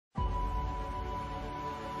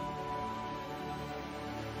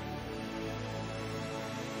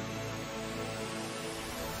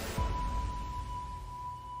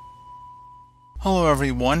Hello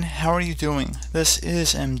everyone, how are you doing? This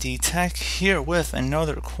is MD Tech here with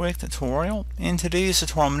another quick tutorial. In today's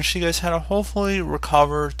tutorial, I'm going to show you guys how to hopefully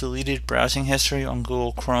recover deleted browsing history on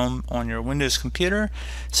Google Chrome on your Windows computer.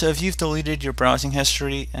 So if you've deleted your browsing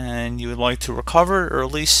history and you would like to recover or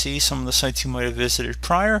at least see some of the sites you might have visited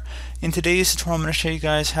prior, in today's tutorial I'm going to show you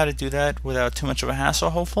guys how to do that without too much of a hassle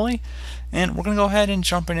hopefully. And we're going to go ahead and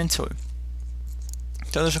jump right into it.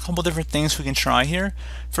 So there's a couple different things we can try here.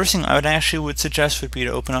 First thing I would suggest would be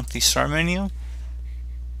to open up the start menu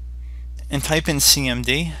and type in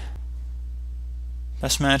CMD.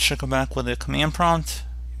 Best match to go back with a command prompt.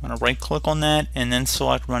 You want to right click on that and then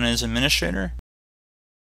select Run as Administrator.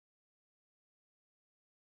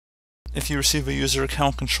 If you receive a user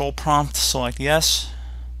account control prompt, select Yes.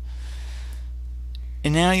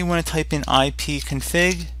 And now you want to type in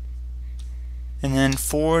ipconfig and then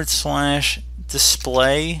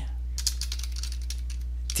 /displaydns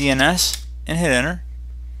and hit enter.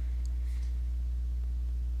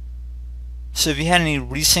 So if you had any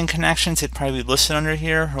recent connections, it'd probably be listed under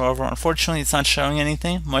here. However, unfortunately, it's not showing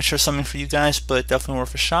anything. Might show something for you guys, but definitely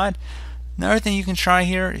worth a shot. Another thing you can try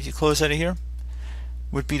here, if you close out of here,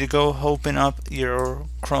 would be to go open up your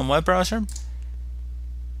Chrome web browser.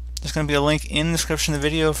 There's going to be a link in the description of the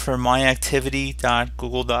video for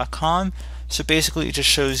myactivity.google.com. So basically it just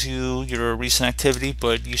shows you your recent activity,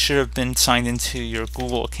 but you should have been signed into your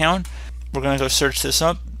Google account. We're going to go search this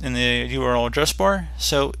up in the URL address bar.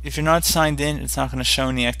 So if you're not signed in, it's not going to show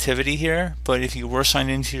any activity here, but if you were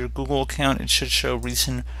signed into your Google account, it should show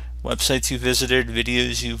recent websites you visited,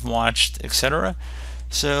 videos you've watched, etc.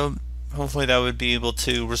 So hopefully that would be able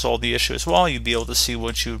to resolve the issue as well. You'd be able to see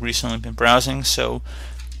what you've recently been browsing. So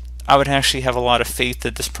I would actually have a lot of faith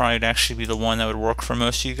that this probably would actually be the one that would work for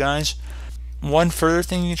most of you guys. One further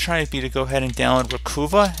thing you can try would be to go ahead and download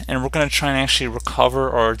Recoova, and we're going to try and actually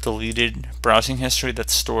recover our deleted browsing history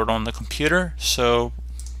that's stored on the computer. So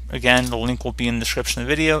again, the link will be in the description of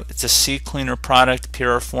the video. It's a CCleaner product,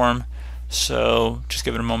 PR form, so just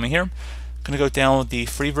give it a moment here. I'm going to go download the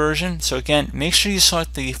free version. So again, make sure you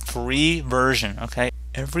select the free version, okay?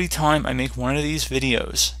 Every time I make one of these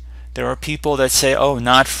videos, there are people that say, oh,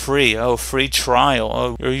 not free, oh, free trial,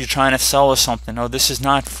 oh, or you're trying to sell us something, oh, this is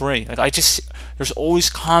not free. Like there's always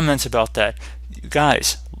comments about that. You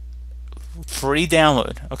guys, free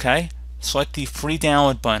download, okay? Select the free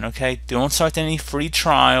download button, okay? Don't select any free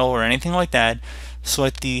trial or anything like that.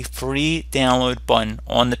 Select the free download button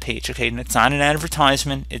on the page, okay? And it's not an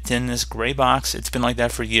advertisement, it's in this gray box. It's been like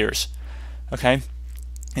that for years, okay?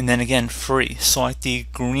 And then again, free. Select the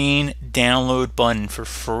green download button for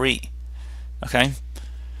free. Okay?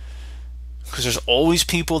 Because there's always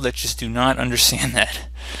people that just do not understand that.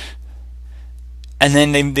 And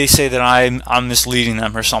then they say that I'm misleading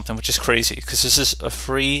them or something, which is crazy, because this is a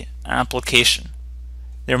free application.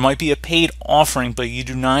 There might be a paid offering, but you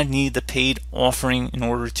do not need the paid offering in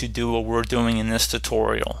order to do what we're doing in this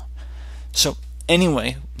tutorial. So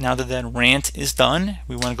anyway, now that that rant is done,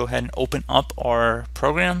 we want to go ahead and open up our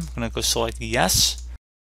program. I'm going to go select Yes.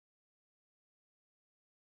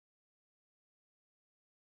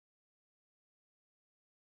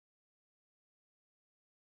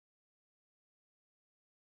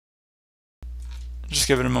 Just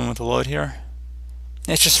give it a moment to load here.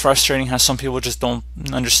 It's just frustrating how some people just don't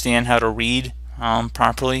understand how to read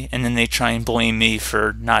properly, and then they try and blame me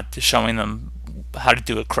for not showing them how to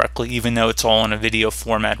do it correctly, even though it's all in a video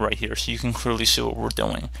format right here, so you can clearly see what we're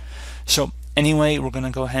doing. So anyway, we're going to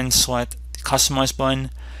go ahead and select the Customize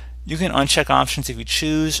button. You can uncheck options if you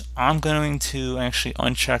choose. I'm going to actually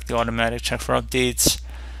uncheck the automatic check for updates,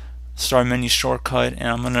 start menu shortcut, and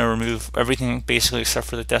I'm going to remove everything basically except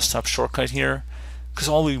for the desktop shortcut here, because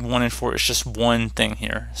all we wanted for is just one thing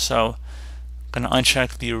here. So I'm going to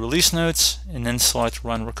uncheck the release notes and then select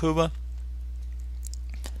Run Recoova.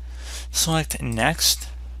 Select Next.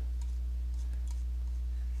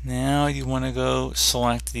 Now you want to go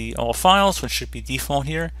select the all files, which should be default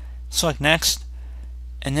here. Select Next,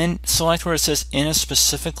 and then select where it says in a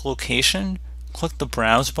specific location. Click the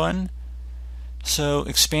Browse button. So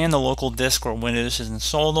expand the local disk where Windows is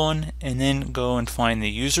installed on, and then go and find the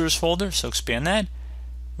users folder. So expand that.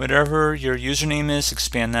 Whatever your username is,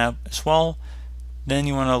 expand that as well. Then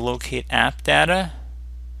you want to locate app data.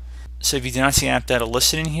 So if you do not see app data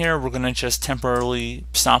listed in here, we're going to just temporarily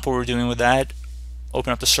stop what we're doing with that.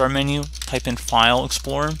 Open up the start menu, type in File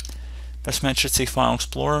Explorer. Best match should say File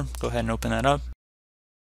Explorer. Go ahead and open that up.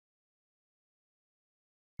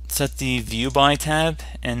 Set the View By tab,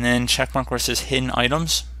 and then check mark where it says Hidden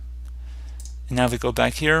Items. And now we go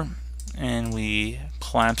back here, and we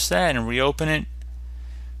collapse that and reopen it.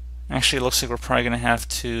 Actually, it looks like we're probably going to have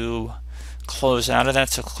to close out of that,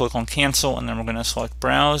 so click on cancel, and then we're going to select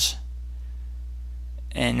browse.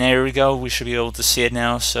 And there we go, we should be able to see it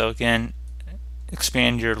now. So again,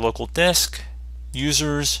 expand your local disk,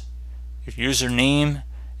 users, your username,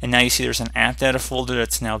 and now you see there's an app data folder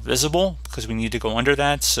that's now visible because we need to go under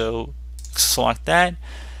that. So select that.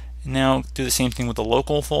 And now do the same thing with the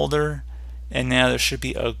local folder. And now there should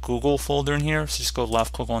be a Google folder in here. So just go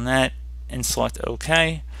left click on that and select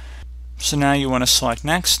OK. So now you want to select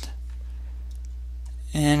next.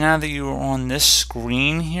 And now that you are on this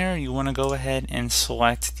screen here, you want to go ahead and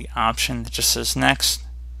select the option that just says next.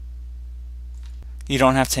 You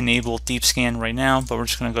don't have to enable deep scan right now, but we're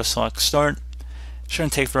just going to go select start.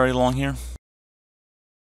 Shouldn't take very long here.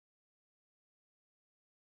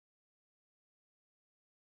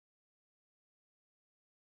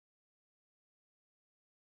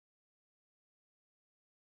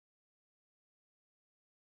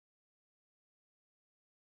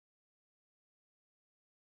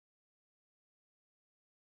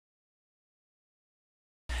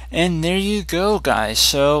 And there you go, guys.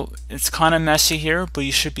 So it's kind of messy here, but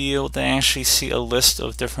you should be able to actually see a list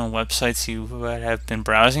of different websites you have been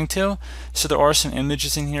browsing to. So there are some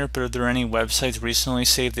images in here, but if there are any websites recently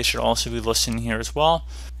saved, they should also be listed in here as well.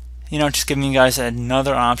 You know, just giving you guys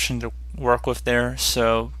another option to work with there.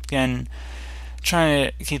 So again,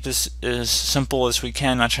 trying to keep this as simple as we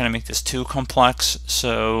can, not trying to make this too complex.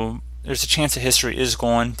 So there's a chance that history is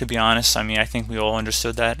gone, to be honest. I mean, I think we all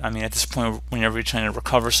understood that. I mean, at this point, whenever you're trying to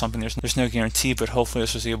recover something, there's no guarantee, but hopefully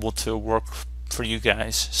this was able to work for you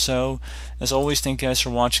guys. So, as always, thank you guys for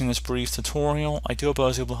watching this brief tutorial. I do hope I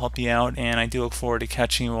was able to help you out, and I do look forward to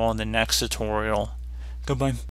catching you all in the next tutorial. Goodbye.